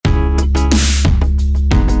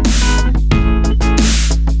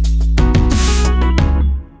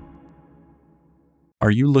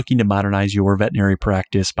Are you looking to modernize your veterinary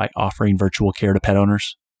practice by offering virtual care to pet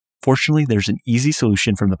owners? Fortunately, there's an easy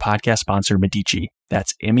solution from the podcast sponsor, Medici.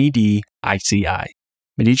 That's MEDICI.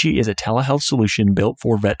 Medici is a telehealth solution built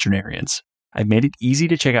for veterinarians. I've made it easy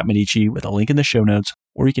to check out Medici with a link in the show notes,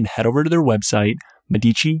 or you can head over to their website,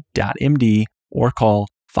 medici.md, or call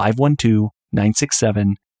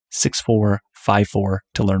 512-967-6454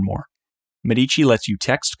 to learn more. Medici lets you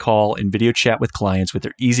text, call, and video chat with clients with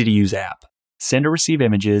their easy-to-use app. Send or receive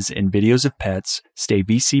images and videos of pets, stay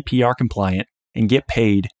VCPR compliant, and get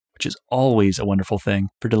paid, which is always a wonderful thing,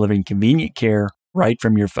 for delivering convenient care right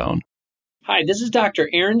from your phone. Hi, this is Dr.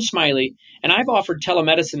 Aaron Smiley, and I've offered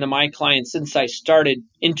telemedicine to my clients since I started.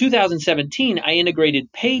 In 2017, I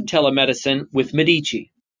integrated paid telemedicine with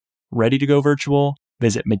Medici. Ready to go virtual?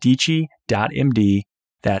 Visit medici.md,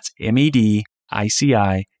 that's medici.md,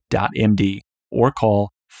 or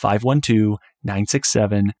call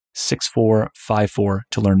 512-967-6454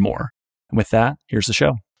 to learn more. And with that, here's the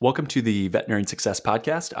show. Welcome to the Veterinary Success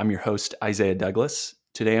Podcast. I'm your host, Isaiah Douglas.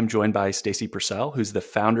 Today, I'm joined by Stacy Pursell, who's the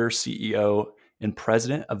founder, CEO, and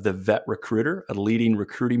president of The Vet Recruiter, a leading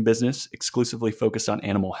recruiting business exclusively focused on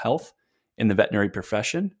animal health in the veterinary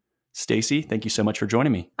profession. Stacy, thank you so much for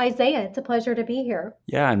joining me. Isaiah, it's a pleasure to be here.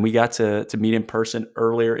 Yeah, and we got to meet in person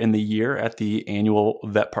earlier in the year at the annual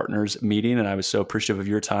Vet Partners meeting, and I was so appreciative of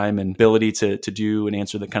your time and ability to do and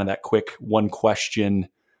answer that quick one question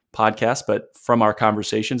podcast. But from our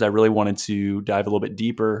conversations, I really wanted to dive a little bit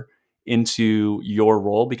deeper into your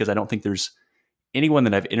role, because I don't think there's anyone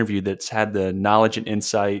that I've interviewed that's had the knowledge and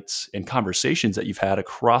insights and conversations that you've had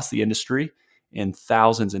across the industry, and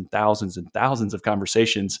thousands and thousands and thousands of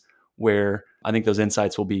conversations, where I think those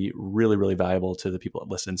insights will be really, really valuable to the people that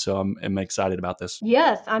listen. So I'm excited about this.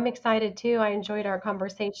 Yes, I'm excited too. I enjoyed our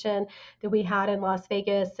conversation that we had in Las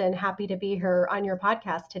Vegas, and happy to be here on your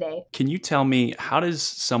podcast today. Can you tell me, how does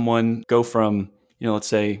someone go from, let's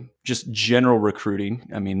say just general recruiting,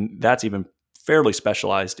 I mean, that's even fairly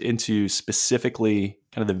specialized, into specifically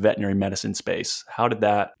kind of the veterinary medicine space? How did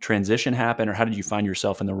that transition happen, or how did you find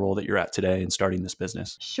yourself in the role that you're at today in starting this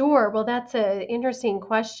business? Sure. Well, that's an interesting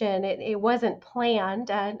question. It wasn't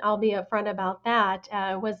planned, and I'll be upfront about that.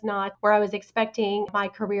 It was not where I was expecting my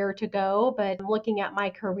career to go, but looking at my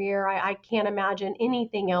career, I can't imagine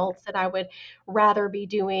anything else that I would rather be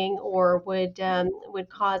doing, or would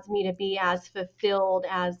cause me to be as fulfilled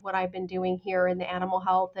as what I've been doing here in the animal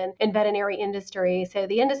health and veterinary industry. So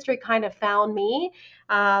the industry kind of found me.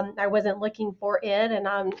 I wasn't looking for it, and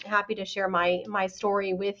I'm happy to share my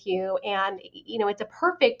story with you. And it's a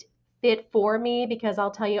perfect fit for me, because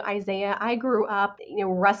I'll tell you, Isaiah, I grew up,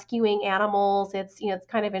 rescuing animals. It's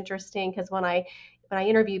kind of interesting, because when I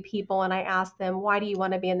interview people and I ask them, why do you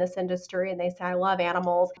want to be in this industry? And they say, I love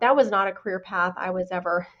animals. That was not a career path I was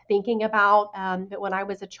ever thinking about. But when I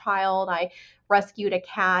was a child, I rescued a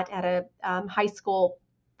cat at a high school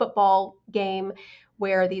football game,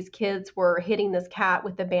 where these kids were hitting this cat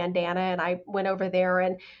with a bandana. And I went over there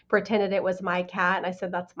and pretended it was my cat. And I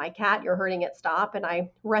said, that's my cat, you're hurting it, stop. And I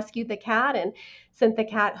rescued the cat and sent the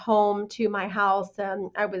cat home to my house.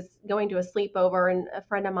 I was going to a sleepover, and a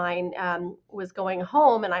friend of mine was going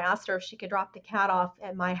home, and I asked her if she could drop the cat off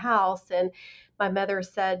at my house. And my mother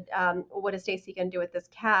said, what is Stacy going to do with this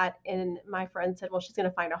cat? And my friend said, well, she's going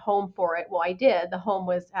to find a home for it. Well, I did. The home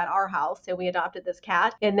was at our house, so we adopted this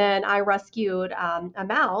cat. And then I rescued a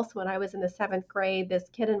mouse when I was in the 7th grade. This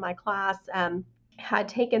kid in my class had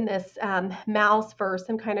taken this mouse for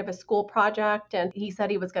some kind of a school project, and he said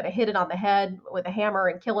he was going to hit it on the head with a hammer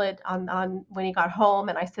and kill it on when he got home.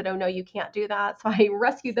 And I said, oh no, you can't do that. So I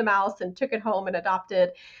rescued the mouse and took it home and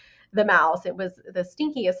adopted the mouse. It was the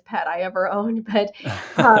stinkiest pet I ever owned, but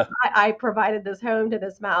I provided this home to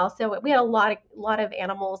this mouse. So we had a lot of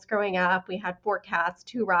animals growing up. We had 4 cats,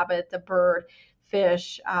 2 rabbits, a bird,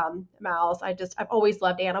 fish, mouse. I've always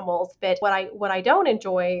loved animals, but what I don't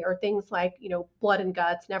enjoy are things like, blood and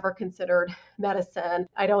guts, never considered medicine.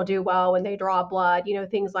 I don't do well when they draw blood,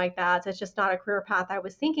 things like that. So it's just not a career path I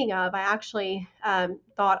was thinking of. I actually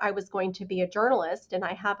thought I was going to be a journalist, and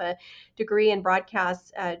I have a degree in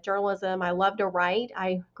broadcast journalism. I love to write.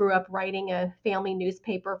 I grew up writing a family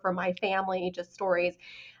newspaper for my family, just stories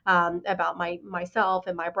about myself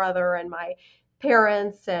and my brother and my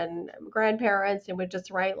parents and grandparents, and would just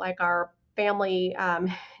write like our family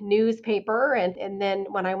newspaper. And then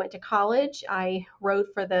when I went to college, I wrote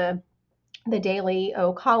for the Daily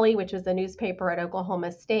O'Collie, which was a newspaper at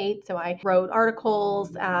Oklahoma State. So I wrote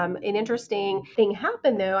articles. An interesting thing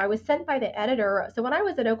happened though. I was sent by the editor. So when I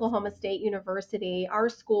was at Oklahoma State University, our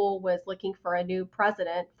school was looking for a new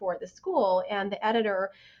president for the school, and the editor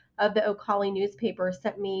of the Ocala newspaper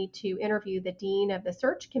sent me to interview the dean of the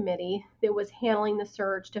search committee that was handling the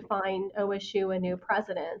search to find OSU a new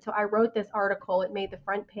president. So I wrote this article. It made the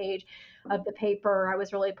front page of the paper. I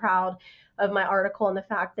was really proud of my article and the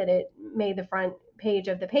fact that it made the front page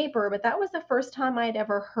of the paper, but that was the first time I'd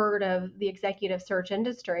ever heard of the executive search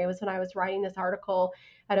industry. It was when I was writing this article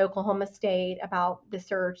at Oklahoma State about the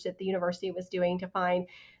search that the university was doing to find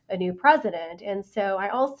a new president. And so I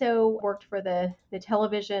also worked for the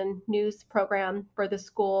television news program for the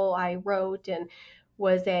school. I wrote and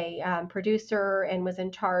was a producer and was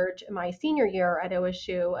in charge my senior year at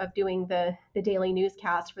OSU of doing the daily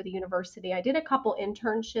newscast for the university. I did a couple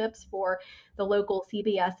internships for the local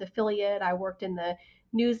CBS affiliate. I worked in the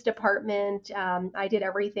news department. I did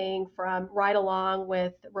everything from ride along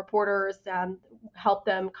with reporters, help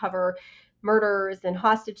them cover murders and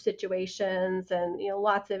hostage situations and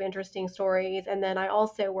lots of interesting stories. And then I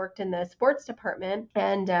also worked in the sports department,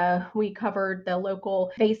 and we covered the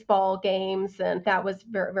local baseball games, and that was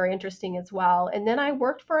very, very interesting as well. And then I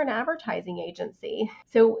worked for an advertising agency.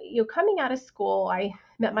 So coming out of school, I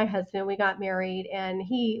met my husband. We got married, and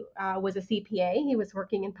he was a CPA. He was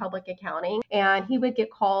working in public accounting, and he would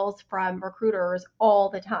get calls from recruiters all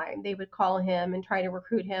the time. They would call him and try to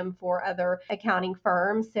recruit him for other accounting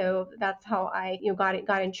firms. So that's how I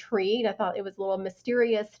got intrigued. I thought it was a little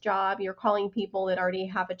mysterious job. You're calling people that already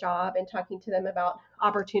have a job and talking to them about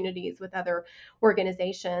opportunities with other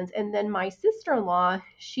organizations. And then my sister-in-law,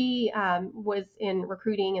 she was in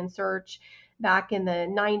recruiting and search back in the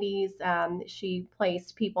 90s. She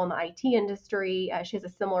placed people in the IT industry. She has a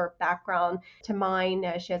similar background to mine.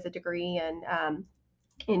 She has a degree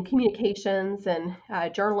in communications and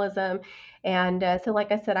journalism. And so,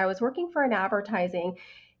 like I said, I was working for an advertising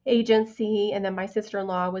agency, and then my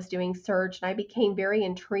sister-in-law was doing search, and I became very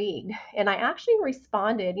intrigued. And I actually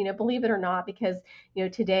responded, believe it or not, because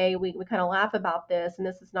today we kind of laugh about this, and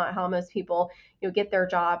this is not how most people get their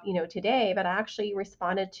job today, but I actually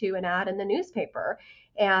responded to an ad in the newspaper.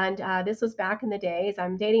 And this was back in the days,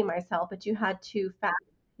 I'm dating myself, but you had to fax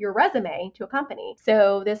your resume to a company.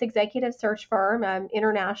 So this executive search firm,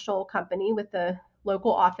 international company with the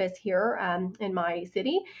local office here in my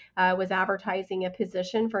city, was advertising a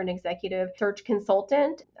position for an executive search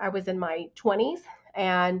consultant. I was in my 20s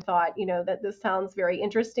and thought, that this sounds very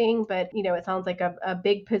interesting, but, it sounds like a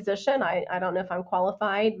big position. I don't know if I'm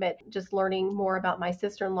qualified, but just learning more about my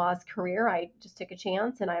sister-in-law's career, I just took a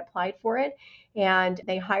chance and I applied for it. And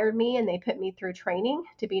they hired me and they put me through training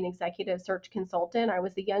to be an executive search consultant. I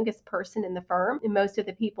was the youngest person in the firm, and most of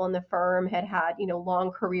the people in the firm had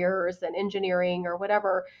long careers in engineering or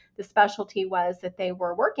whatever the specialty was that they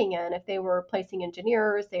were working in. If they were placing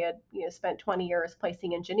engineers, they had spent 20 years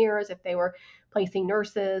placing engineers. If they were placing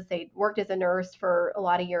nurses, they worked as a nurse for a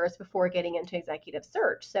lot of years before getting into executive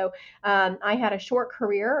search. So I had a short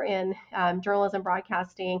career in journalism,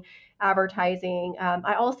 broadcasting, advertising.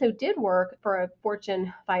 I also did work for a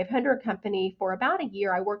Fortune 500 company for about a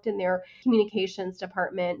year. I worked in their communications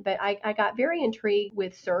department, but I got very intrigued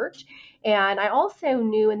with search. And I also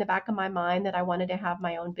knew in the back of my mind that I wanted to have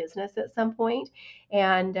my own business at some point.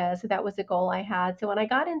 And so that was a goal I had. So when I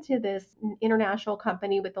got into this international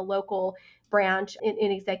company with a local branch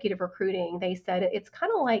in executive recruiting, they said it's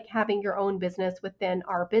kind of like having your own business within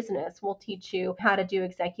our business. We'll teach you how to do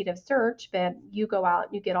executive search, but you go out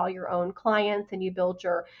and you get all your own clients and you build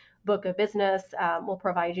your book of business. We'll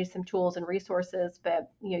provide you some tools and resources,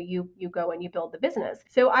 but you go and you build the business.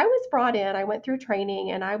 So I was brought in, I went through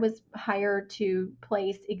training, and I was hired to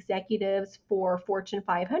place executives for Fortune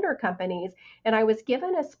 500 companies. And I was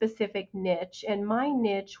given a specific niche, and my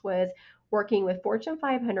niche was working with Fortune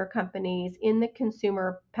 500 companies in the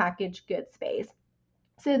consumer packaged goods space.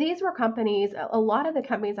 So these were companies, a lot of the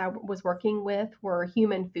companies I was working with were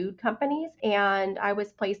human food companies, and I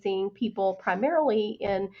was placing people primarily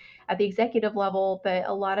in at the executive level, but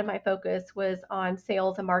a lot of my focus was on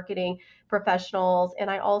sales and marketing professionals,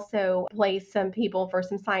 and I also placed some people for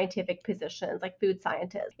some scientific positions like food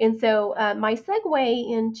scientists. And so my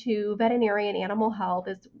segue into veterinary and animal health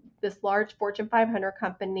is this large Fortune 500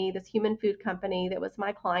 company, this human food company that was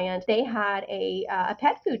my client. They had a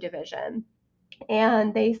pet food division.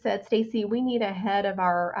 And they said, Stacy, we need a head of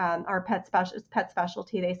our pet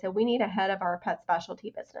specialty. They said, we need a head of our pet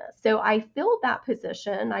specialty business. So I filled that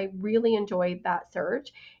position. I really enjoyed that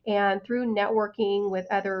search. And through networking with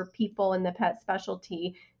other people in the pet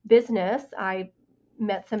specialty business, I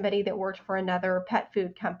met somebody that worked for another pet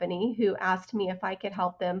food company who asked me if I could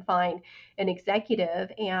help them find an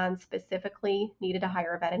executive and specifically needed to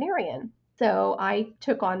hire a veterinarian. So I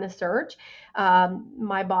took on the search.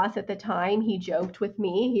 My boss at the time, he joked with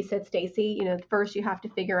me. He said, Stacy, first you have to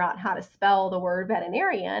figure out how to spell the word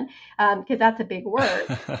veterinarian, because that's a big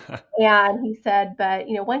word. And he said, but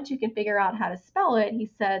once you can figure out how to spell it, he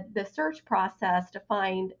said the search process to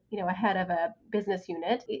find, a head of a business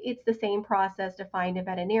unit, it's the same process to find a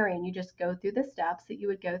veterinarian. You just go through the steps that you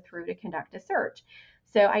would go through to conduct a search.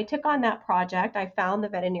 So I took on that project. I found the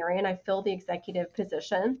veterinarian. I filled the executive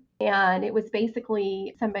position, and it was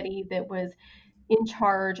basically somebody that was in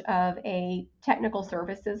charge of a technical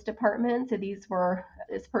services department. So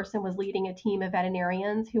this person was leading a team of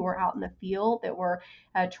veterinarians who were out in the field, that were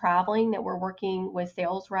traveling, that were working with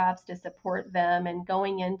sales reps to support them and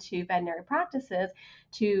going into veterinary practices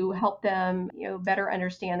to help them, better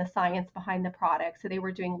understand the science behind the product. So they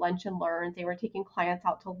were doing lunch and learns. They were taking clients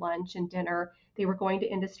out to lunch and dinner. They were going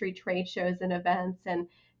to industry trade shows and events and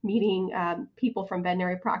meeting people from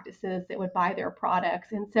veterinary practices that would buy their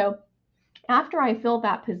products. And so after I filled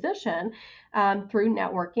that position, through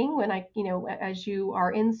networking, when as you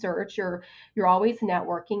are in search, you're always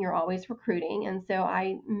networking, you're always recruiting, and so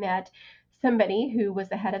I met somebody who was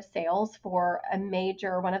the head of sales for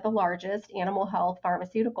one of the largest animal health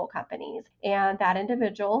pharmaceutical companies, and that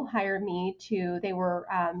individual hired me to. They were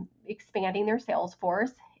expanding their sales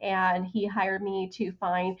force, and he hired me to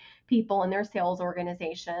find people in their sales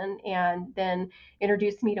organization, and then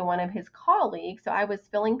introduced me to one of his colleagues. So I was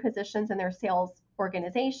filling positions in their sales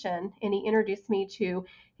organization, and he introduced me to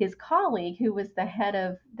his colleague who was the head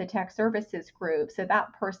of the tech services group. So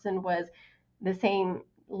that person was the same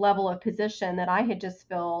level of position that I had just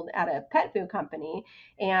filled at a pet food company,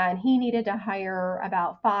 and he needed to hire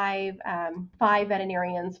about five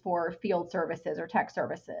veterinarians for field services or tech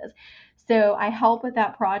services. So I helped with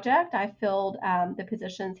that project. I filled the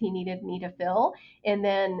positions he needed me to fill, and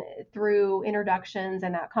then through introductions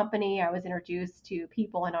in that company, I was introduced to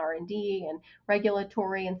people in R&D and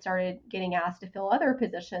regulatory, and started getting asked to fill other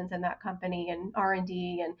positions in that company in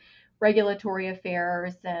R&D and regulatory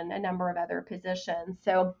affairs and a number of other positions.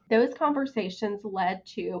 So those conversations led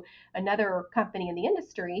to another company in the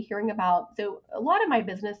industry hearing about. So a lot of my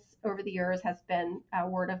business over the years has been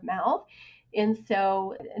word of mouth. And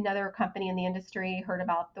so another company in the industry heard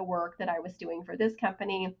about the work that I was doing for this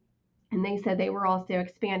company, and they said they were also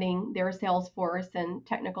expanding their sales force and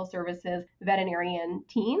technical services veterinarian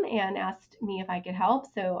team, and asked me if I could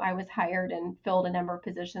help. So I was hired and filled a number of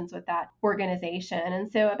positions with that organization.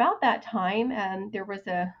 And so about that time, there was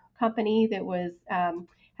a company that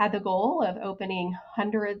had the goal of opening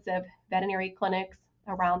hundreds of veterinary clinics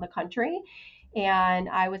around the country. And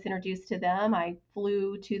I was introduced to them. I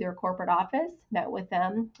flew to their corporate office, met with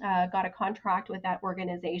them, got a contract with that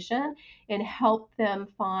organization, and help them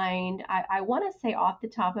find, I want to say off the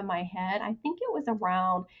top of my head, I think it was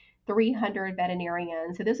around 300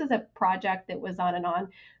 veterinarians. So this was a project that was on an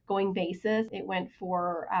ongoing basis. It went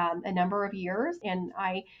for a number of years, and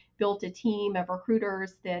I built a team of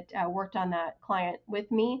recruiters that worked on that client with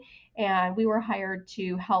me. And we were hired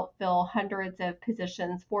to help fill hundreds of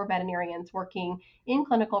positions for veterinarians working in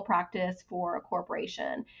clinical practice for a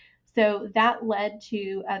corporation. So that led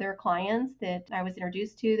to other clients that I was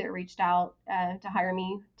introduced to that reached out to hire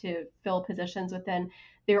me to fill positions within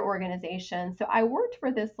their organization. So I worked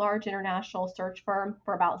for this large international search firm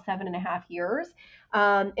for about 7.5 years.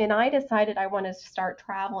 And I decided I wanted to start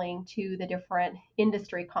traveling to the different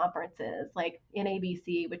industry conferences like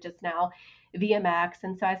NABC, which is now VMX.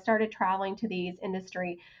 And so I started traveling to these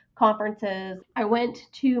industry conferences. I went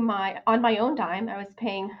on my own dime. I was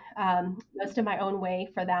paying most of my own way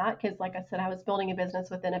for that because, like I said, I was building a business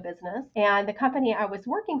within a business. And the company I was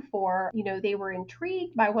working for, they were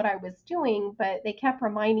intrigued by what I was doing, but they kept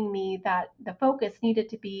reminding me that the focus needed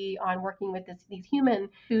to be on working with these human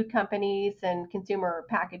food companies and consumer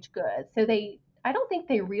packaged goods. So I don't think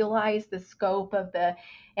they realized the scope of the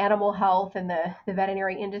animal health and the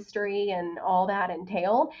veterinary industry and all that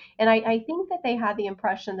entailed. And I think that they had the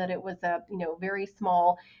impression that it was a, very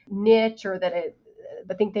small niche, or that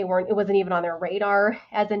I think it wasn't even on their radar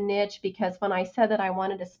as a niche, because when I said that I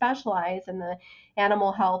wanted to specialize in the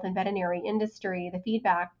animal health and veterinary industry, the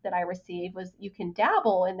feedback that I received was, you can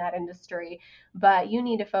dabble in that industry, but you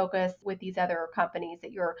need to focus with these other companies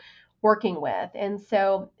that you're working with. And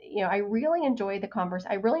so, I really enjoyed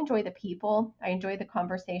I really enjoyed the people. I enjoyed the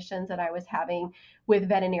conversations that I was having with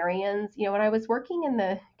veterinarians. When I was working in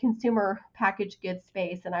the consumer packaged goods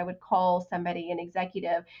space and I would call somebody, an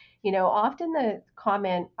executive, Often the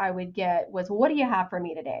comment I would get was, well, what do you have for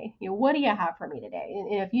me today? What do you have for me today?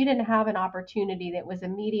 And if you didn't have an opportunity that was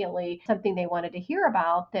immediately something they wanted to hear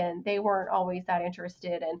about, then they weren't always that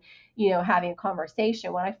interested in, having a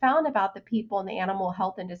conversation. What I found about the people in the animal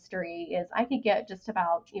health industry is I could get just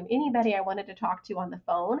about, anybody I wanted to talk to on the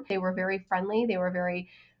phone. They were very friendly. They were very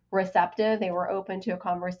receptive. They were open to a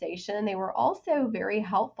conversation. They were also very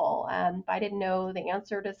helpful. If I didn't know the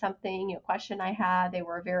answer to something, a question I had, they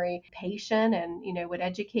were very patient and, would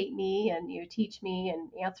educate me and, teach me and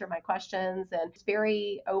answer my questions, and it's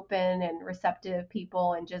very open and receptive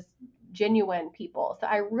people and just genuine people. So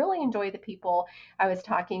I really enjoy the people I was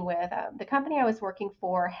talking with. The company I was working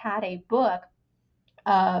for had a book,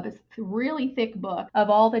 this really thick book of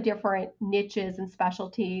all the different niches and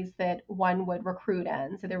specialties that one would recruit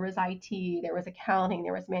in. So there was IT, there was accounting,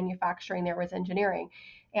 there was manufacturing, there was engineering.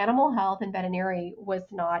 Animal health and veterinary was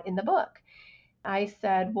not in the book. I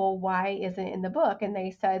said, well, why isn't it in the book? And they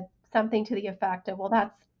said something to the effect of, well,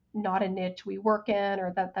 that's not a niche we work in,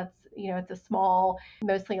 or that's, it's a small,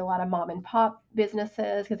 mostly a lot of mom and pop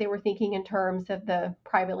businesses, because they were thinking in terms of the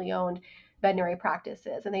privately owned veterinary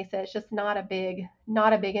practices. And they said it's just not a big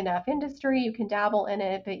enough industry. You can dabble in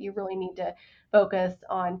it, but you really need to focus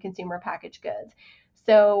on consumer packaged goods.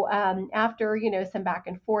 So after, some back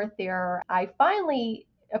and forth there, I finally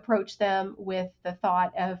approached them with the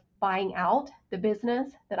thought of buying out the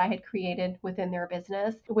business that I had created within their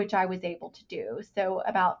business, which I was able to do. So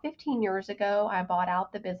about 15 years ago, I bought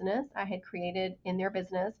out the business I had created in their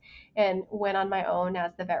business and went on my own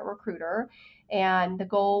as the vet recruiter. And the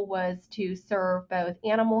goal was to serve both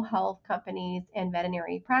animal health companies and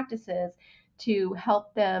veterinary practices to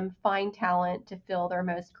help them find talent to fill their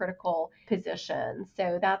most critical positions.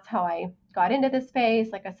 So that's how I got into this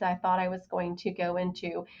space. Like I said, I thought I was going to go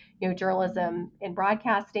into, journalism and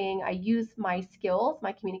broadcasting. I use my skills,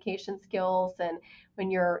 my communication skills. And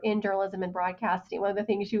when you're in journalism and broadcasting, one of the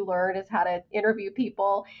things you learn is how to interview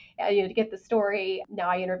people, to get the story.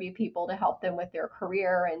 Now I interview people to help them with their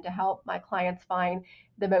career and to help my clients find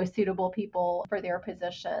the most suitable people for their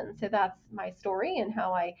position. So that's my story and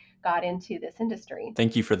how I got into this industry.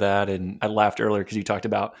 Thank you for that. And I laughed earlier because you talked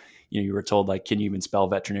about, you were told, like, can you even spell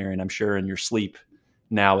veterinarian? I'm sure in your sleep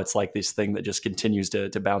now it's like this thing that just continues to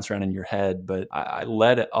bounce around in your head. But I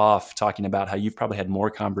led it off talking about how you've probably had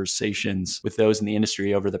more conversations with those in the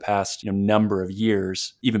industry over the past, number of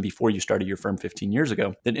years, even before you started your firm 15 years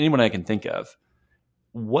ago, than anyone I can think of.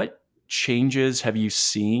 What changes have you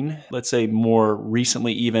seen, let's say more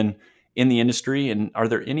recently, even in the industry? And are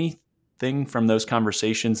there anything from those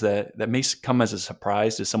conversations that may come as a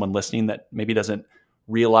surprise to someone listening that maybe doesn't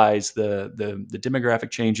realize the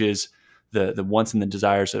demographic changes, the wants and the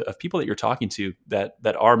desires of people that you're talking to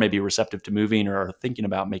that are maybe receptive to moving or are thinking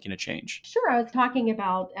about making a change? Sure. I was talking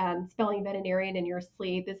about spelling veterinarian in your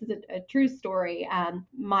sleep. This is a true story.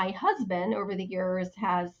 My husband, over the years,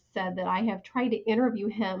 has said that I have tried to interview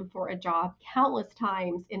him for a job countless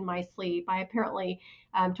times in my sleep. I apparently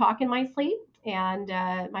talk in my sleep. And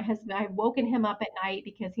my husband, I've woken him up at night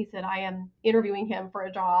because he said I am interviewing him for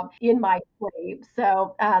a job in my sleep.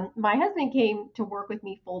 So my husband came to work with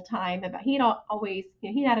me full time, but he'd always,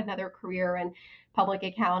 he had another career in public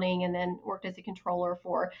accounting and then worked as a controller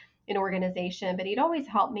for an organization, but he'd always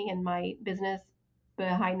helped me in my business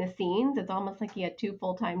behind the scenes. It's almost like he had two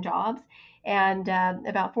full-time jobs. And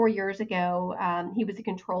about 4 years ago, he was a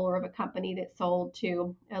controller of a company that sold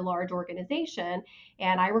to a large organization,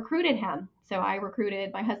 and I recruited him. So I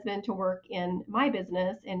recruited my husband to work in my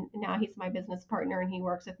business, and now he's my business partner, and he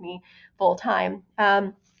works with me full time.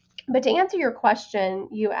 But to answer your question,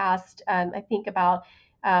 you asked, I think, about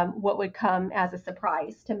what would come as a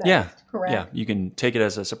surprise to most, Yeah. correct? Yeah. You can take it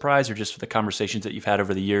as a surprise or just for the conversations that you've had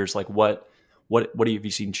over the years. Like what have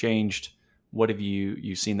you seen changed? What have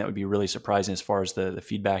you seen that would be really surprising as far as the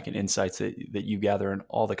feedback and insights that you gather in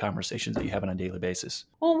all the conversations that you have on a daily basis?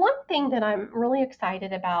 Well, one thing that I'm really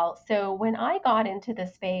excited about, so when I got into the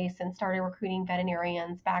space and started recruiting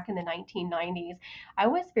veterinarians back in the 1990s, I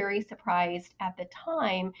was very surprised at the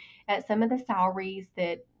time at some of the salaries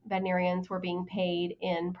that veterinarians were being paid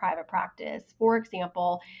in private practice. For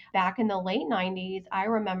example, back in the late 90s, I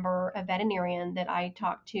remember a veterinarian that I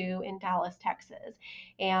talked to in Dallas, Texas,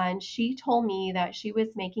 and she told me that she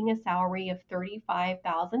was making a salary of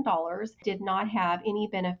 $35,000, did not have any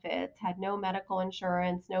benefits, had no medical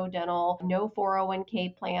insurance, no dental, no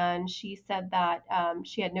 401k plan. She said that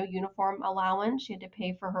she had no uniform allowance. She had to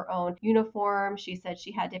pay for her own uniform. She said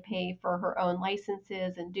she had to pay for her own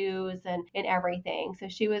licenses and dues and everything. So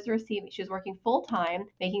she was working full time,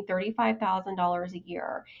 making $35,000 a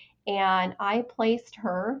year. And I placed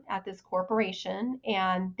her at this corporation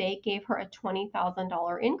and they gave her a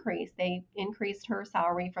 $20,000 increase. They increased her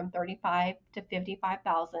salary from 35 to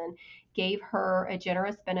 55,000, gave her a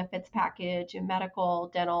generous benefits package, a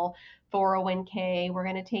medical, dental, 401k. We're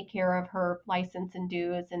going to take care of her license and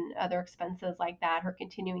dues and other expenses like that, her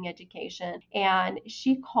continuing education. And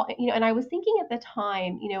she called, and I was thinking at the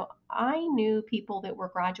time, I knew people that were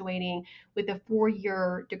graduating with a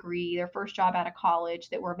 4-year degree, their first job out of college,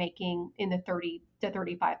 that were making in the 30 to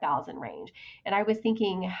 35,000 range. And I was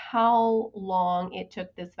thinking how long it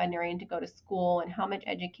took this veterinarian to go to school and how much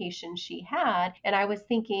education she had. And I was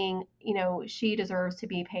thinking, she deserves to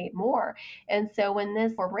be paid more. And so when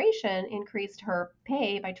this corporation increased her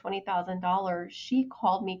pay by $20,000, she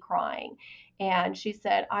called me crying. And she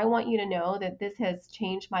said, I want you to know that this has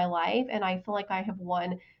changed my life. And I feel like I have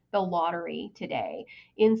won the lottery today.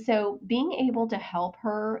 And so being able to help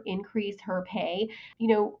her increase her pay,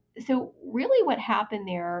 so really what happened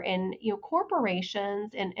there, and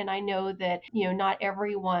corporations, and I know that not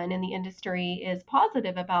everyone in the industry is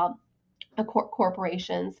positive about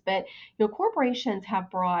corporations, but corporations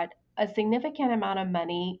have brought a significant amount of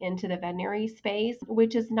money into the veterinary space,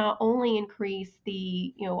 which has not only increased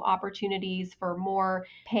the opportunities for more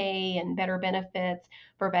pay and better benefits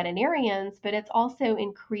for veterinarians, but it's also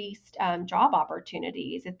increased job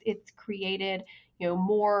opportunities. It's created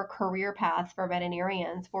more career paths for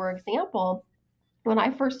veterinarians. For example, when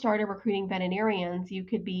I first started recruiting veterinarians, you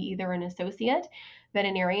could be either an associate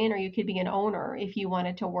veterinarian or you could be an owner if you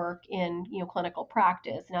wanted to work in clinical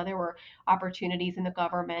practice. Now there were opportunities in the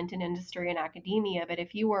government and industry and academia, but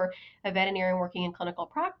if you were a veterinarian working in clinical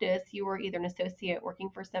practice, you were either an associate working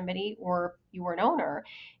for somebody or you were an owner.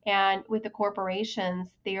 And with the corporations,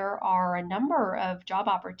 there are a number of job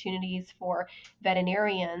opportunities for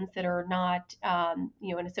veterinarians that are not an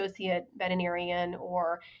associate veterinarian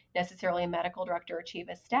or necessarily a medical director or chief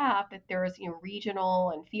of staff, but there's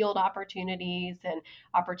regional and field opportunities and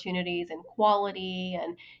opportunities in quality.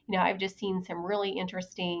 And I've just seen some really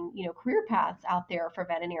interesting career paths out there for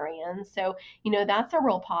veterinarians. So that's a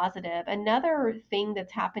real positive. Another thing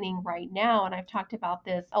that's happening right now, and I've talked about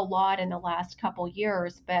this a lot in the last couple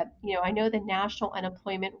years, but I know the national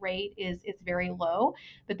unemployment rate is very low,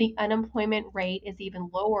 but the unemployment rate is even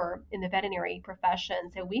lower in the veterinary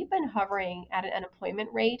profession. So we've been hovering at an unemployment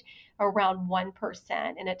rate around 1%,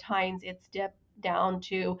 and at times it's dipped down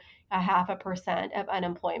to a 0.5% of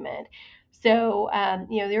unemployment. So,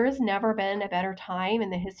 there has never been a better time in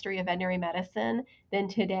the history of veterinary medicine than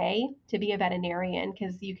today to be a veterinarian,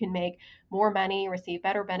 because you can make more money, receive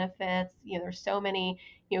better benefits. There's so many,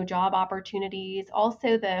 job opportunities.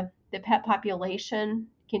 Also, the pet population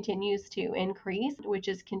continues to increase, which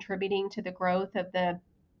is contributing to the growth of the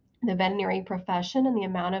veterinary profession and the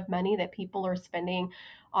amount of money that people are spending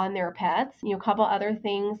on their pets. A couple other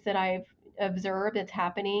things that I've observed that's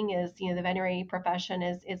happening is the veterinary profession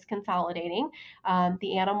is consolidating.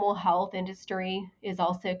 The animal health industry is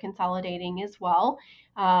also consolidating as well.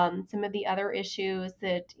 Some of the other issues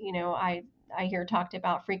that I hear talked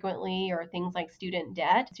about frequently are things like student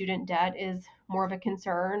debt. Student debt is more of a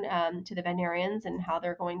concern to the veterinarians and how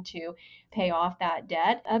they're going to pay off that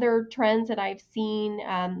debt. Other trends that I've seen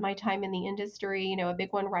my time in the industry, a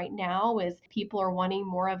big one right now is people are wanting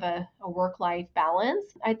more of a work-life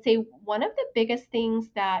balance. I'd say one of the biggest things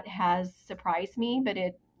that has surprised me, but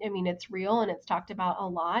it's real and it's talked about a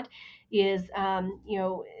lot, is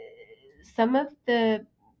some of the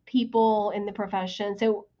people in the profession.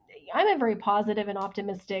 So I'm a very positive and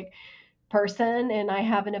optimistic person, and I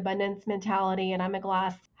have an abundance mentality, and I'm a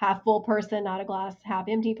glass half full person, not a glass half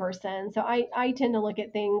empty person. So I tend to look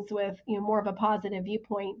at things with more of a positive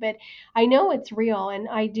viewpoint, but I know it's real, and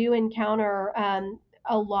I do encounter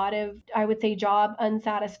a lot of, I would say, job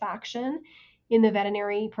unsatisfaction in the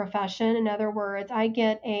veterinary profession. In other words, I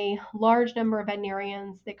get a large number of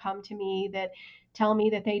veterinarians that come to me that tell me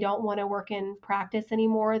that they don't want to work in practice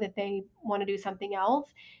anymore, that they want to do something else.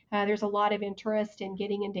 There's a lot of interest in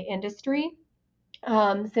getting into industry.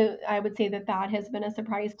 So I would say that has been a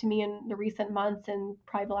surprise to me in the recent months and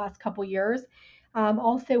probably the last couple years.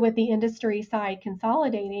 Also, with the industry side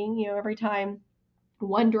consolidating, every time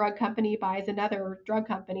one drug company buys another drug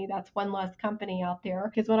company, that's one less company out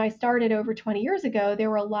there. Because when I started over 20 years ago, there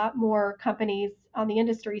were a lot more companies on the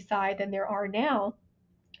industry side than there are now.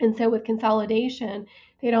 And so with consolidation,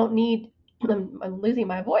 they don't need, I'm losing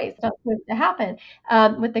my voice. That's supposed to happen.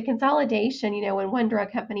 With the consolidation, when one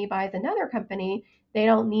drug company buys another company, they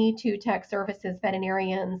don't need to tech services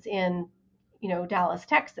veterinarians in Dallas,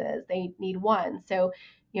 Texas, they need one. So,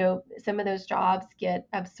 some of those jobs get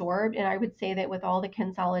absorbed. And I would say that with all the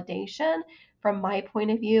consolidation, from my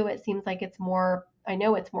point of view, it seems like I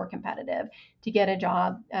know it's more competitive to get a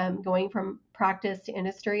job. Going from practice to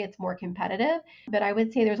industry, it's more competitive. But I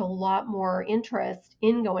would say there's a lot more interest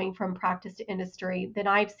in going from practice to industry than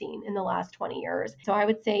I've seen in the last 20 years. So I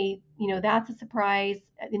would say, that's a surprise.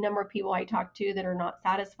 The number of people I talk to that are not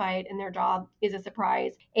satisfied in their job is a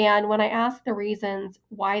surprise. And when I ask the reasons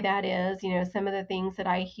why that is, some of the things that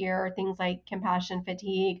I hear, things like compassion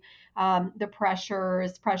fatigue, the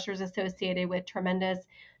pressures associated with tremendous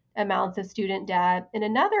amounts of student debt. And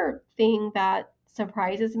another thing that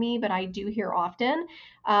surprises me, but I do hear often,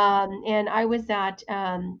 and I was at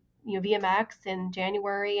VMX in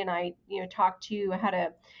January, and I talked to had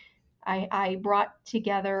a I brought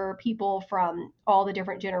together people from all the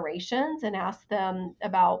different generations and asked them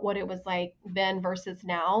about what it was like then versus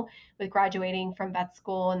now with graduating from vet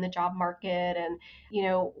school and the job market. And,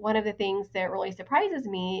 one of the things that really surprises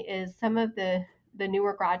me is some of the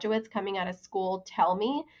newer graduates coming out of school tell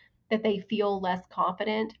me that they feel less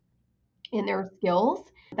confident in their skills.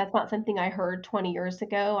 That's not something I heard 20 years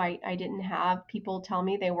ago. I didn't have people tell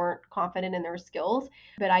me they weren't confident in their skills,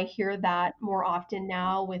 but I hear that more often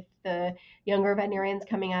now with the younger veterinarians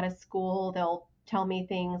coming out of school. They'll tell me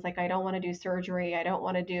things like, I don't want to do surgery, I don't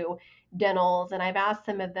want to do dentals. And I've asked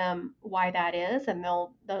some of them why that is, and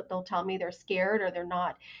they'll tell me they're scared or they're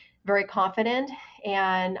not very confident.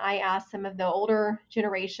 And I asked some of the older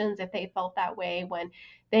generations if they felt that way when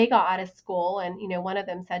they got out of school. And, one of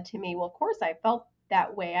them said to me, well, of course I felt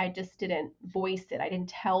that way. I just didn't voice it. I didn't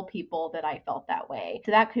tell people that I felt that way.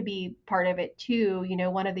 So that could be part of it too.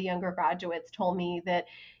 One of the younger graduates told me that,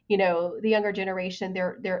 the younger generation,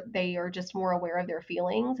 they are just more aware of their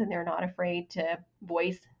feelings and they're not afraid to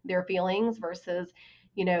voice their feelings versus,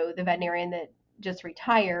 the veterinarian that just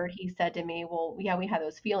retired, he said to me, well, yeah, we had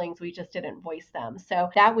those feelings, we just didn't voice them. So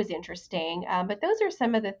that was interesting. But those are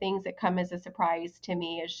some of the things that come as a surprise to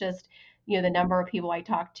me. It's just, the number of people I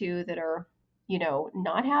talk to that are,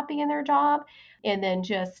 not happy in their job. And then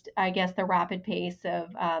just, I guess, the rapid pace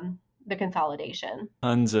of the consolidation.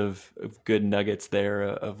 Tons of good nuggets there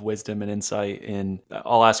of wisdom and insight. And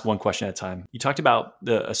I'll ask one question at a time. You talked about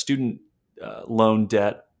a student loan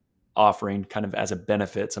debt offering kind of as a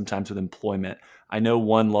benefit sometimes with employment. I know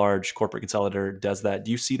one large corporate consolidator does that.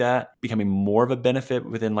 Do you see that becoming more of a benefit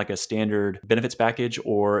within like a standard benefits package,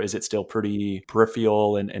 or is it still pretty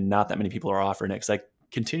peripheral and not that many people are offering it? Because I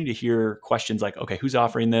continue to hear questions like, okay, who's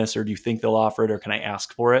offering this? Or do you think they'll offer it? Or can I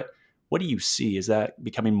ask for it? What do you see? Is that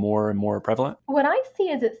becoming more and more prevalent? What I see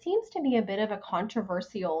is it seems to be a bit of a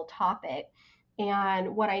controversial topic.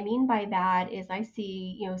 And what I mean by that is I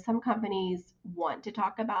see, some companies want to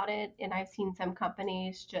talk about it, and I've seen some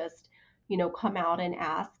companies just, come out and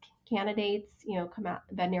ask candidates, come out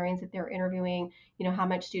veterinarians that they're interviewing, how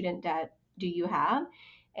much student debt do you have?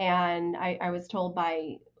 And I was told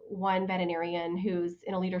by one veterinarian who's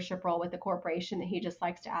in a leadership role with the corporation that he just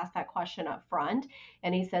likes to ask that question up front.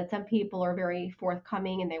 And he said some people are very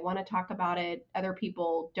forthcoming and they want to talk about it. Other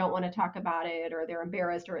people don't want to talk about it, or they're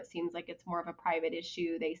embarrassed, or it seems like it's more of a private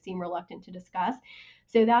issue. They seem reluctant to discuss.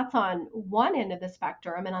 So that's on one end of the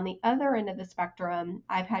spectrum. And on the other end of the spectrum,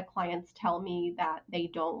 I've had clients tell me that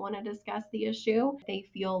they don't want to discuss the issue. They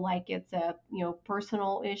feel like it's a,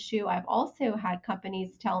 personal issue. I've also had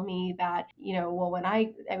companies tell me that, well,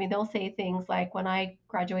 they'll say things like, when I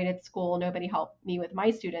graduated school, nobody helped me with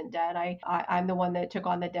my student debt. I'm the one that took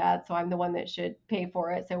on the debt, so I'm the one that should pay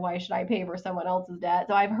for it. So why should I pay for someone else's debt?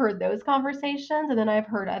 So I've heard those conversations. And then I've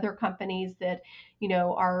heard other companies that,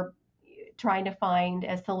 are trying to find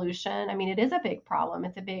a solution. I mean, it is a big problem.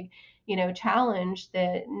 It's a big, challenge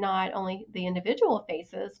that not only the individual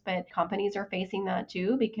faces, but companies are facing that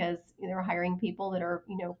too, because they're hiring people that are,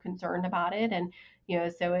 concerned about it. And,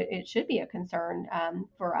 so it should be a concern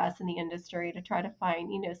for us in the industry to try to find,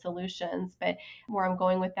 solutions. But where I'm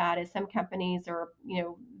going with that is some companies are,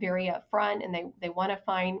 very upfront and they want to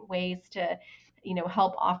find ways to,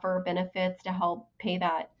 help offer benefits to help pay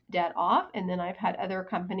that debt off. And then I've had other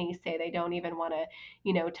companies say they don't even want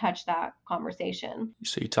to, touch that conversation.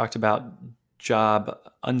 So you talked about job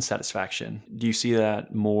unsatisfaction. Do you see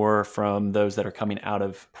that more from those that are coming out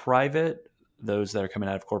of private, those that are coming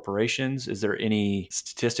out of corporations? Is there any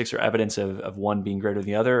statistics or evidence of one being greater than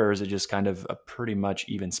the other, or is it just kind of a pretty much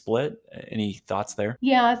even split? Any thoughts there?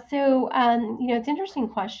 Yeah, so it's an interesting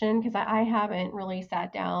question because I haven't really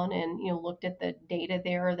sat down and looked at the data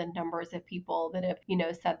there, the numbers of people that have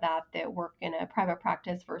said that work in a private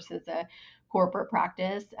practice versus a corporate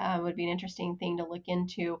practice would be an interesting thing to look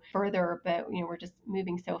into further. But we're just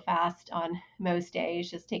moving so fast on most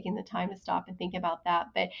days, just taking the time to stop and think about that.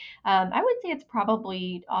 But I would say it's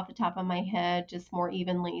probably off the top of my head, just more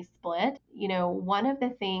evenly split. One of the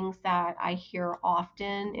things that I hear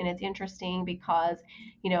often, and it's interesting because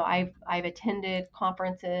I've attended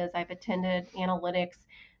conferences, I've attended analytics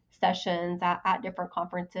sessions at different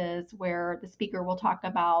conferences where the speaker will talk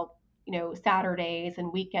about Saturdays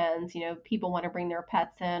and weekends. People want to bring their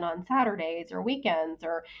pets in on Saturdays or weekends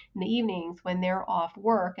or in the evenings when they're off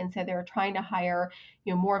work, and so they're trying to hire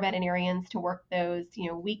more veterinarians to work those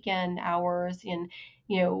weekend hours. And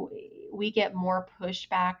we get more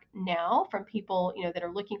pushback now from people that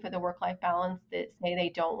are looking for the work-life balance that say they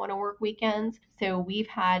don't want to work weekends. So we've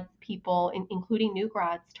had people, including new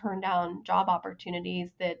grads, turn down job opportunities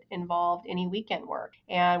that involved any weekend work.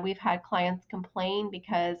 And we've had clients complain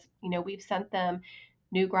because we've sent them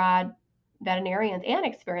new grad veterinarians and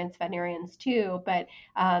experienced veterinarians too, but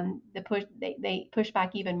they push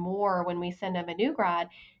back even more when we send them a new grad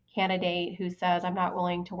candidate who says, I'm not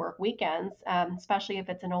willing to work weekends, especially if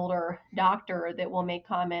it's an older doctor that will make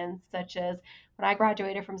comments such as, when I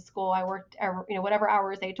graduated from school, I worked, whatever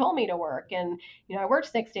hours they told me to work. And, I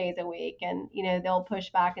worked 6 days a week. And, they'll push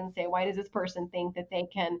back and say, why does this person think that they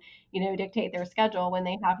can, dictate their schedule when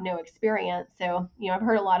they have no experience? So, I've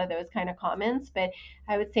heard a lot of those kind of comments, but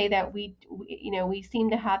I would say that we seem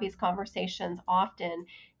to have these conversations often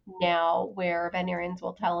now where veterinarians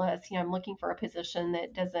will tell us, I'm looking for a position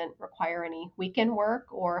that doesn't require any weekend work,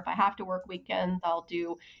 or if I have to work weekends, I'll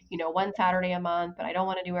do, one Saturday a month, but I don't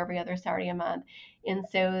want to do every other Saturday a month. And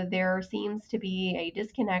so there seems to be a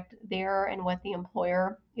disconnect there in what the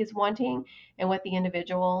employer is wanting and what the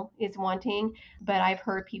individual is wanting. But I've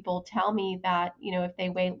heard people tell me that, if they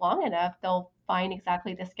wait long enough, they'll find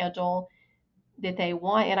exactly the schedule that they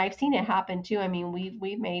want. And I've seen it happen too. I mean,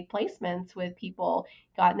 we've made placements with people,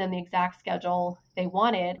 gotten them the exact schedule they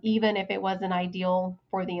wanted, even if it wasn't ideal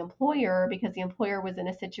for the employer, because the employer was in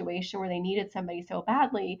a situation where they needed somebody so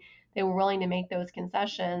badly, they were willing to make those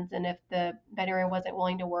concessions. And if the veterinarian wasn't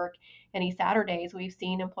willing to work any Saturdays, we've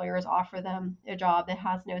seen employers offer them a job that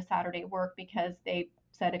has no Saturday work because they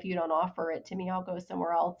said, if you don't offer it to me, I'll go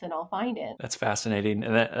somewhere else and I'll find it. That's fascinating.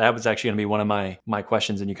 And that was actually going to be one of my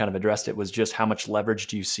questions, and you kind of addressed it, was just how much leverage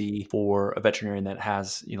do you see for a veterinarian that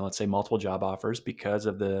has, let's say multiple job offers, because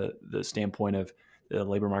of the standpoint of the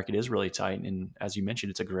labor market is really tight. And as you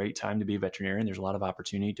mentioned, it's a great time to be a veterinarian. There's a lot of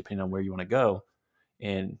opportunity depending on where you want to go.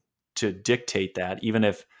 And to dictate that, even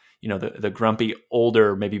if, the grumpy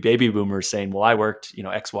older, maybe baby boomers saying, well, I worked,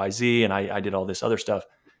 XYZ and I did all this other stuff.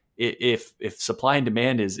 If supply and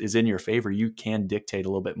demand is in your favor, you can dictate a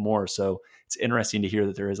little bit more. So it's interesting to hear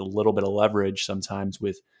that there is a little bit of leverage sometimes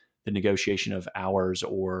with the negotiation of hours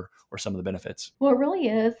or some of the benefits. Well, it really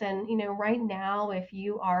is. And, right now, if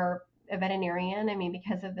you are a veterinarian, I mean,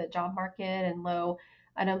 because of the job market and low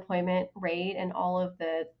unemployment rate and all of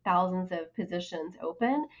the thousands of positions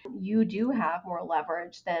open, you do have more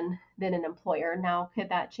leverage than an employer. Now, could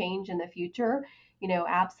that change in the future?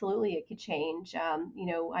 Absolutely, it could change.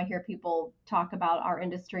 I hear people talk about our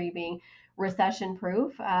industry being recession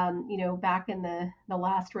proof. Back in the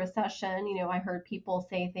last recession, I heard people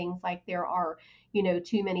say things like there are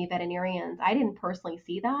too many veterinarians. I didn't personally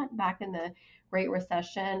see that back in the Great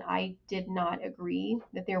Recession. I did not agree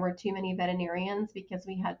that there were too many veterinarians because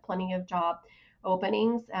we had plenty of job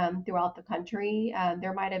openings throughout the country.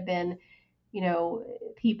 There might have been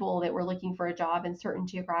people that were looking for a job in certain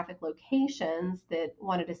geographic locations that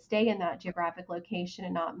wanted to stay in that geographic location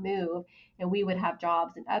and not move. And we would have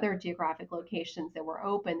jobs in other geographic locations that were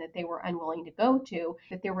open that they were unwilling to go to.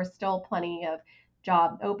 But there were still plenty of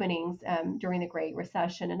job openings during the Great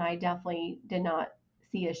Recession. And I definitely did not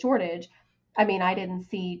see a shortage. I mean, I didn't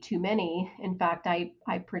see too many. In fact, I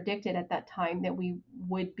predicted at that time that we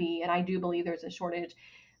would be, and I do believe there's a shortage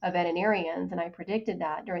of veterinarians, and I predicted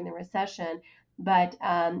that during the recession. But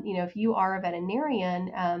if you are a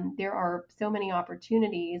veterinarian, there are so many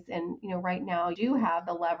opportunities, and right now you do have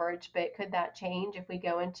the leverage. But could that change if we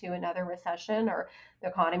go into another recession or the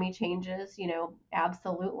economy changes?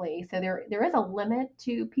 Absolutely. So there is a limit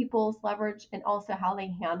to people's leverage and also how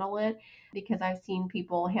they handle it, because I've seen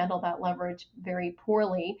people handle that leverage very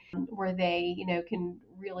poorly, where they can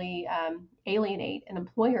really alienate an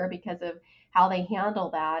employer because of how they handle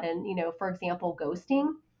that. And, for example,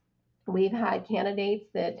 ghosting. We've had candidates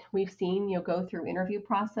that we've seen, go through interview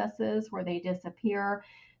processes where they disappear.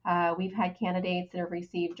 We've had candidates that have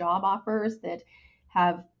received job offers that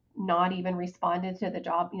have not even responded to the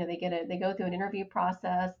job. They go through an interview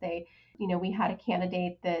process. We had a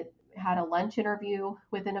candidate that had a lunch interview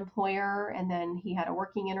with an employer, and then he had a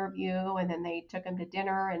working interview, and then they took him to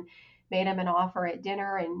dinner and made him an offer at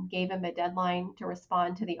dinner and gave him a deadline to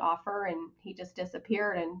respond to the offer, and he just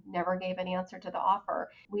disappeared and never gave an answer to the offer.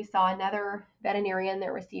 We saw another veterinarian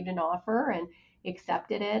that received an offer and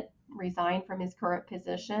accepted it, resigned from his current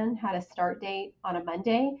position, had a start date on a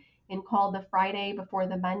Monday, and called the Friday before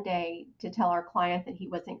the Monday to tell our client that he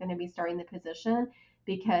wasn't going to be starting the position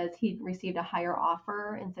because he'd received a higher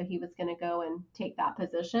offer, and so he was going to go and take that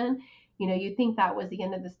position. You'd think that was the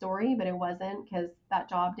end of the story, but it wasn't, because that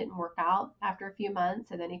job didn't work out after a few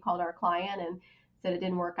months. And then he called our client and said, it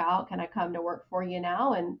didn't work out. Can I come to work for you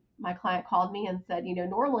now? And my client called me and said,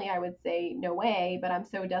 normally I would say no way, but I'm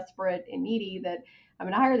so desperate and needy that I'm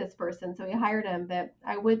going to hire this person. So we hired him. But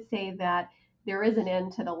I would say that there is an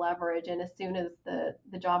end to the leverage. And as soon as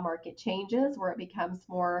the job market changes, where it becomes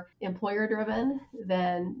more employer driven,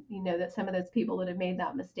 then, that some of those people that have made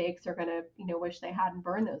that mistakes are going to, wish they hadn't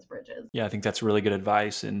burned those bridges. Yeah, I think that's really good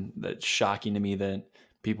advice. And that's shocking to me that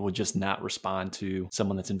people would just not respond to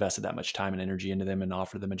someone that's invested that much time and energy into them and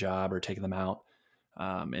offer them a job or taking them out.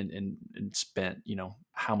 And spent,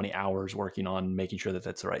 how many hours working on making sure that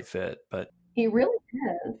that's the right fit. But it really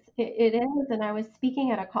is. It is. And I was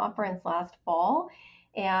speaking at a conference last fall,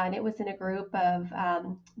 and it was in a group of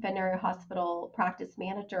veterinary hospital practice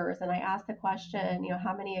managers. And I asked the question,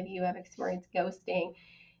 how many of you have experienced ghosting?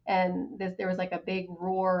 And there was like a big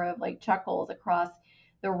roar of like chuckles across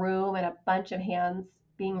the room, and a bunch of hands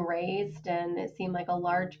being raised. And it seemed like a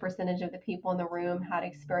large percentage of the people in the room had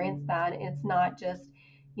experienced that. And it's not just,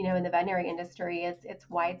 in the veterinary industry, it's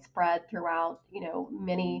widespread throughout,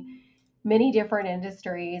 many different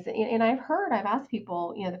industries. And I've asked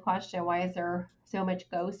people, the question, why is there so much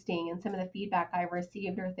ghosting? And some of the feedback I've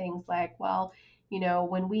received are things like, well,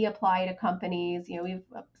 when we apply to companies, we've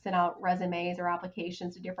sent out resumes or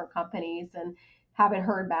applications to different companies and haven't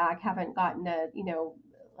heard back, haven't gotten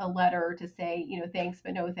a letter to say, thanks,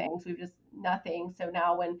 but no thanks. We've just nothing. So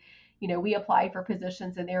now when, we apply for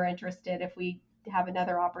positions and they're interested, if we have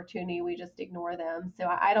another opportunity, we just ignore them. So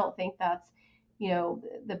I don't think that's,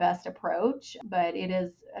 the best approach, but it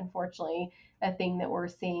is unfortunately a thing that we're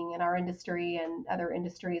seeing in our industry, and other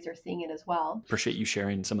industries are seeing it as well. Appreciate you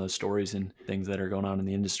sharing some of those stories and things that are going on in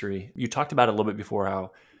the industry. You talked about it a little bit before,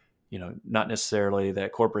 how, not necessarily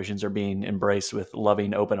that corporations are being embraced with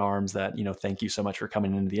loving open arms that, thank you so much for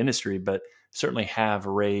coming into the industry, but certainly have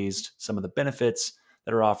raised some of the benefits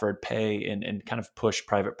that are offered, pay, and kind of push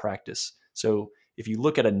private practice. So if you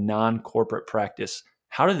look at a non-corporate practice,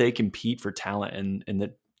 how do they compete for talent in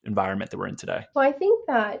the environment that we're in today? Well, I think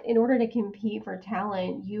that in order to compete for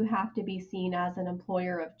talent, you have to be seen as an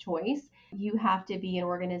employer of choice. You have to be an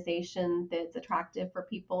organization that's attractive for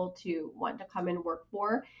people to want to come and work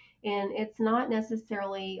for. And it's not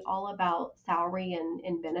necessarily all about salary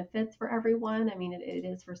and benefits for everyone. I mean, it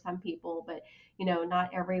is for some people, but not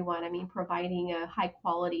everyone. I mean, providing a high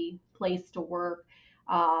quality place to work,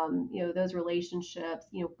 those relationships,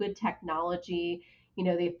 good technology,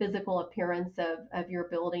 the physical appearance of your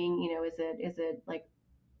building, is it like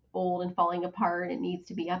old and falling apart, it needs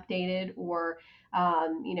to be updated, or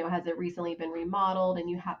has it recently been remodeled and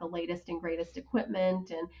you have the latest and greatest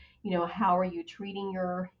equipment? And how are you treating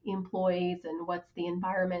your employees, and what's the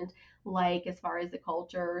environment like as far as the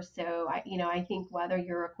culture? So I think whether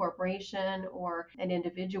you're a corporation or an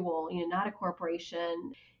individual, not a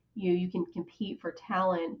corporation, you can compete for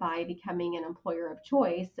talent by becoming an employer of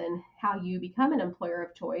choice. And how you become an employer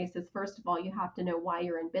of choice is, first of all, you have to know why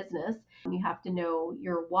you're in business. You have to know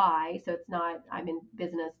your why. So it's not, I'm in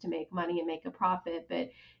business to make money and make a profit, but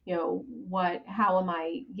how am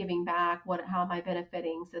I giving back? How am I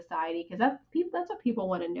benefiting society? Because that's what people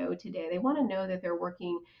want to know today. They want to know that they're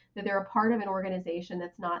working, that they're a part of an organization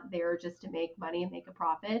that's not there just to make money and make a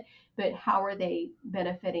profit, but how are they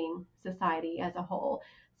benefiting society as a whole?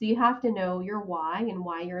 So you have to know your why and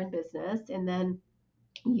why you're in business. And then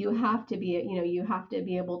you have to be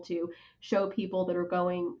able to show people that are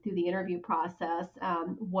going through the interview process,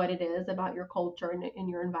 what it is about your culture and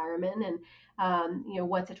your environment, and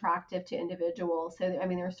what's attractive to individuals. So I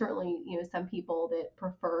mean, there are certainly some people that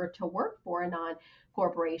prefer to work for a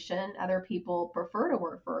non-corporation. Other people prefer to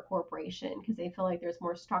work for a corporation because they feel like there's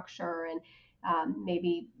more structure and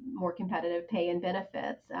maybe more competitive pay and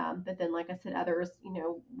benefits. But then, like I said, others,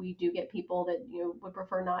 we do get people that, would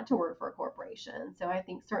prefer not to work for a corporation. So I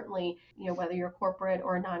think certainly, whether you're corporate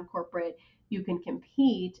or non-corporate, you can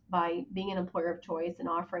compete by being an employer of choice and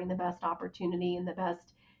offering the best opportunity and the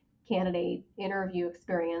best candidate interview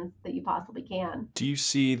experience that you possibly can. Do you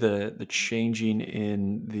see the changing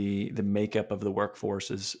in the makeup of the workforce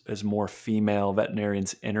as more female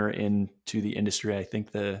veterinarians enter into the industry? I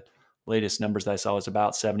think the latest numbers that I saw was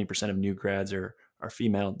about 70% of new grads are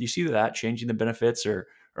female. Do you see that changing the benefits or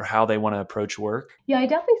how they want to approach work? Yeah, I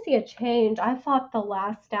definitely see a change. I thought the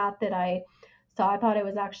last stat that I saw, I thought it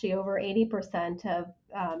was actually over 80% of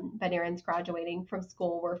veterinarians graduating from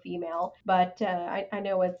school were female, but I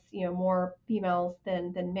know it's more females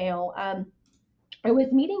than male. I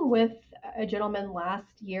was meeting with a gentleman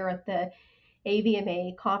last year at the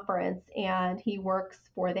AVMA conference, and he works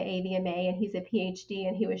for the AVMA, and he's a PhD,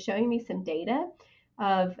 and he was showing me some data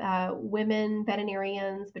of women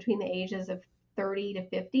veterinarians between the ages of 30 to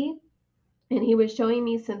 50, and he was showing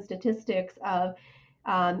me some statistics of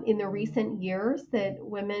in the recent years that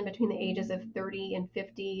women between the ages of 30 and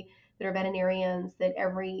 50 that are veterinarians, that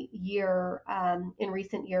every year in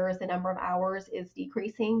recent years the number of hours is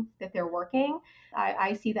decreasing that they're working.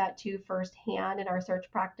 I see that too firsthand in our search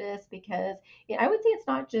practice, because I would say it's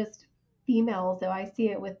not just females, though I see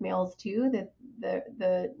it with males too, that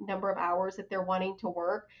the number of hours that they're wanting to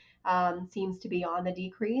work seems to be on the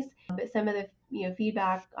decrease. But some of the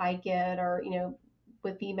feedback I get, or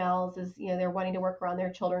with females, is they're wanting to work around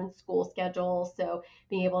their children's school schedule, so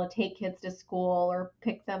being able to take kids to school or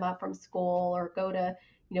pick them up from school or go to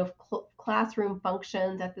classroom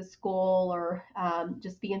functions at the school, or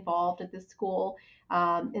just be involved at the school.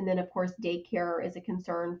 And then of course daycare is a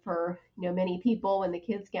concern for many people when the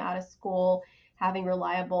kids get out of school, having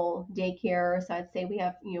reliable daycare. So I'd say we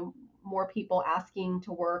have more people asking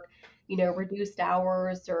to work reduced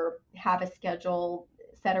hours, or have a schedule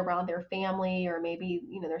set around their family, or maybe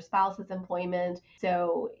their spouse's employment.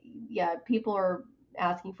 So yeah, people are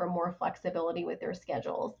asking for more flexibility with their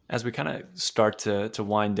schedules. As we kind of start to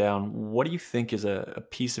wind down, what do you think is a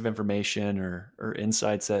piece of information or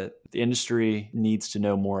insights that the industry needs to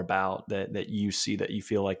know more about, that you see, that you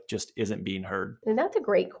feel like just isn't being heard? And that's a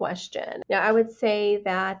great question. Now, I would say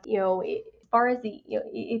that, as far as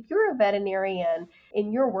if you're a veterinarian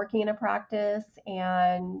and you're working in a practice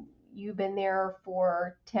and you've been there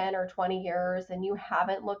for 10 or 20 years and you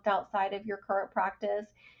haven't looked outside of your current practice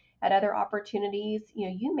at other opportunities,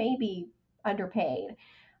 you may be underpaid.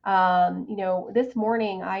 This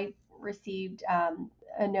morning I received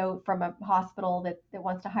a note from a hospital that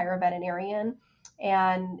wants to hire a veterinarian.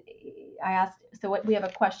 And I asked, so what, we have a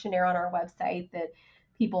questionnaire on our website that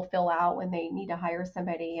people fill out when they need to hire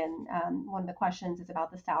somebody. And one of the questions is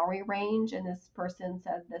about the salary range. And this person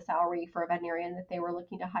said the salary for a veterinarian that they were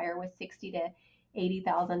looking to hire was $60,000 to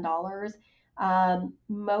 $80,000.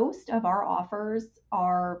 Most of our offers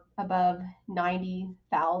are above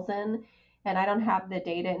 90,000, and I don't have the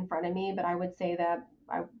data in front of me, but I would say that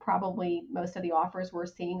probably most of the offers we're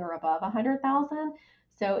seeing are above 100,000.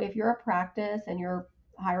 So if you're a practice and you're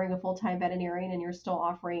hiring a full-time veterinarian and you're still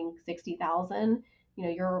offering 60,000,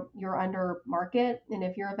 you're under market. And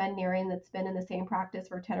if you're a veterinarian that's been in the same practice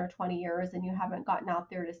for 10 or 20 years and you haven't gotten out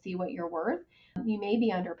there to see what you're worth, you may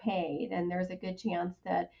be underpaid. And there's a good chance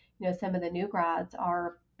that some of the new grads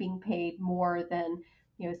are being paid more than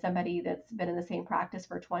somebody that's been in the same practice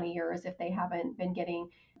for 20 years, if they haven't been getting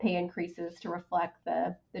pay increases to reflect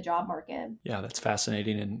the job market. Yeah, that's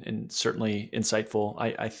fascinating and certainly insightful.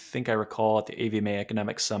 I think I recall at the AVMA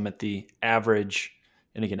Economic Summit, the average,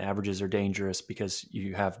 and again, averages are dangerous because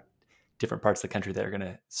you have different parts of the country that are going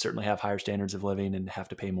to certainly have higher standards of living and have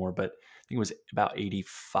to pay more. But I think it was about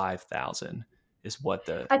 85,000 is what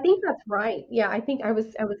the. I think that's right. Yeah, I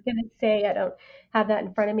was gonna say, I don't have that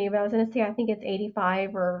in front of me, but I was gonna say I think it's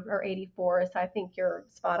 85 or 84. So I think you're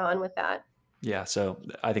spot on with that. Yeah, so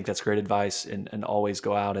I think that's great advice, and always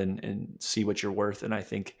go out and see what you're worth. And I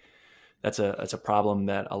think that's a problem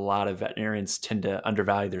that a lot of veterinarians tend to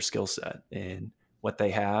undervalue their skill set and what they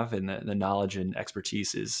have, and the knowledge and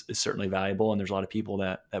expertise is certainly valuable. And there's a lot of people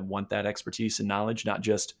that want that expertise and knowledge, not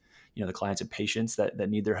just the clients and patients that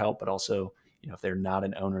need their help, but also if they're not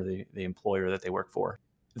an owner, the employer that they work for.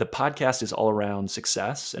 The podcast is all around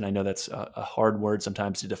success, and I know that's a hard word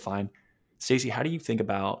sometimes to define. Stacy, how do you think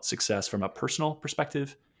about success from a personal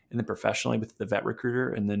perspective, and then professionally with the vet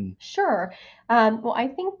recruiter, and then. Sure. Well, I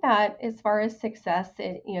think that as far as success,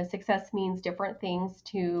 success means different things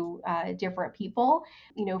to different people.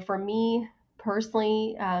 For me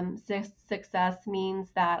personally, success means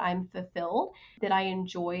that I'm fulfilled, that I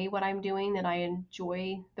enjoy what I'm doing, that I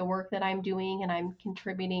enjoy the work that I'm doing, and I'm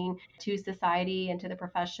contributing to society and to the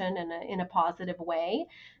profession in a positive way.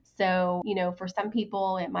 So, for some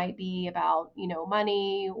people, it might be about,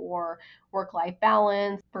 money or work-life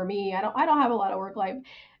balance. For me, I don't have a lot of work-life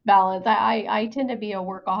balance. I tend to be a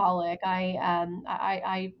workaholic.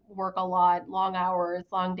 I work a lot, long hours,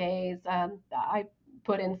 long days. I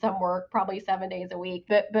put in some work, probably 7 days a week.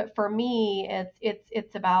 But for me,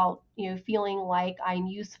 it's about feeling like I'm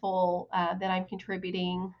useful, that I'm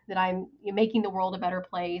contributing, that I'm making the world a better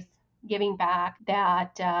place, giving back,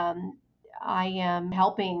 that I am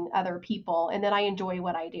helping other people, and that I enjoy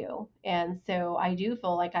what I do. And so I do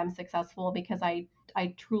feel like I'm successful because I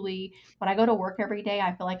truly, when I go to work every day,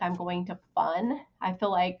 I feel like I'm going to fun. I feel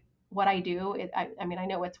like what I do, I mean, I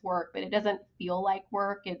know it's work, but it doesn't feel like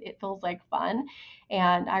work. It feels like fun.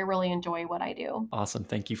 And I really enjoy what I do. Awesome.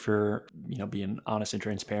 Thank you for, being honest and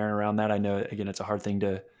transparent around that. I know, again, it's a hard thing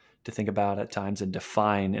to think about at times and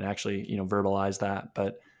define and actually, verbalize that.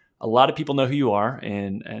 But a lot of people know who you are.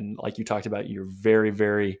 And like you talked about, you're very,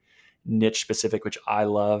 very niche specific, which I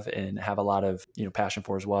love and have a lot of, passion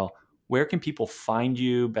for as well. Where can people find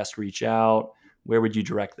you, best reach out? Where would you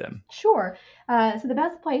direct them? Sure. So the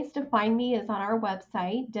best place to find me is on our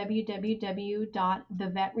website,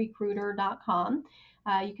 www.thevetrecruiter.com.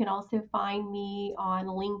 You can also find me on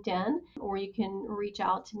LinkedIn, or you can reach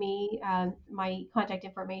out to me. My contact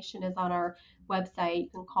information is on our website. You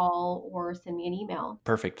can call or send me an email.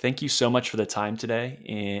 Perfect. Thank you so much for the time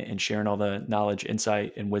today and sharing all the knowledge,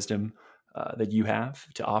 insight, and wisdom that you have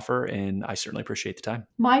to offer. And I certainly appreciate the time.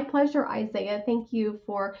 My pleasure, Isaiah. Thank you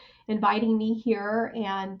for inviting me here,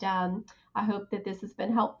 and I hope that this has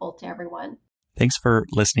been helpful to everyone. Thanks for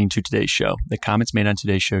listening to today's show. The comments made on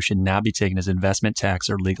today's show should not be taken as investment, tax,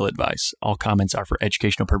 or legal advice. All comments are for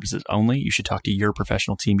educational purposes only. You should talk to your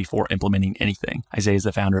professional team before implementing anything. Isaiah is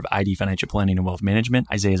the founder of ID Financial Planning and Wealth Management.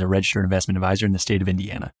 Isaiah is a registered investment advisor in the state of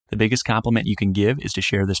Indiana. The biggest compliment you can give is to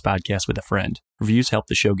share this podcast with a friend. Reviews help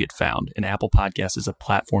the show get found, and Apple Podcasts is a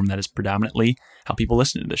platform that is predominantly how people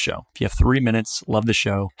listen to the show. If you have 3 minutes, love the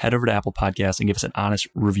show, head over to Apple Podcasts and give us an honest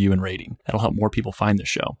review and rating. That'll help more people find the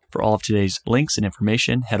show. For all of today's links and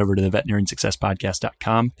information, head over to the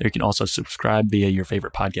veterinariansuccesspodcast.com. There you can also subscribe via your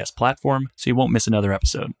favorite podcast platform so you won't miss another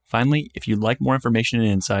episode. Finally, if you'd like more information and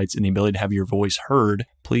insights and the ability to have your voice heard,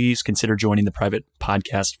 please consider joining the private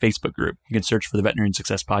podcast Facebook group. You can search for the Veterinarian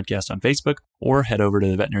Success Podcast on Facebook or head over to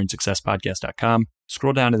the veterinariansuccesspodcast.com.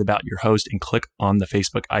 Scroll down to the About Your Host and click on the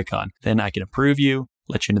Facebook icon. Then I can approve you,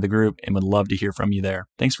 let you into the group, and would love to hear from you there.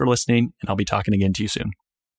 Thanks for listening, and I'll be talking again to you soon.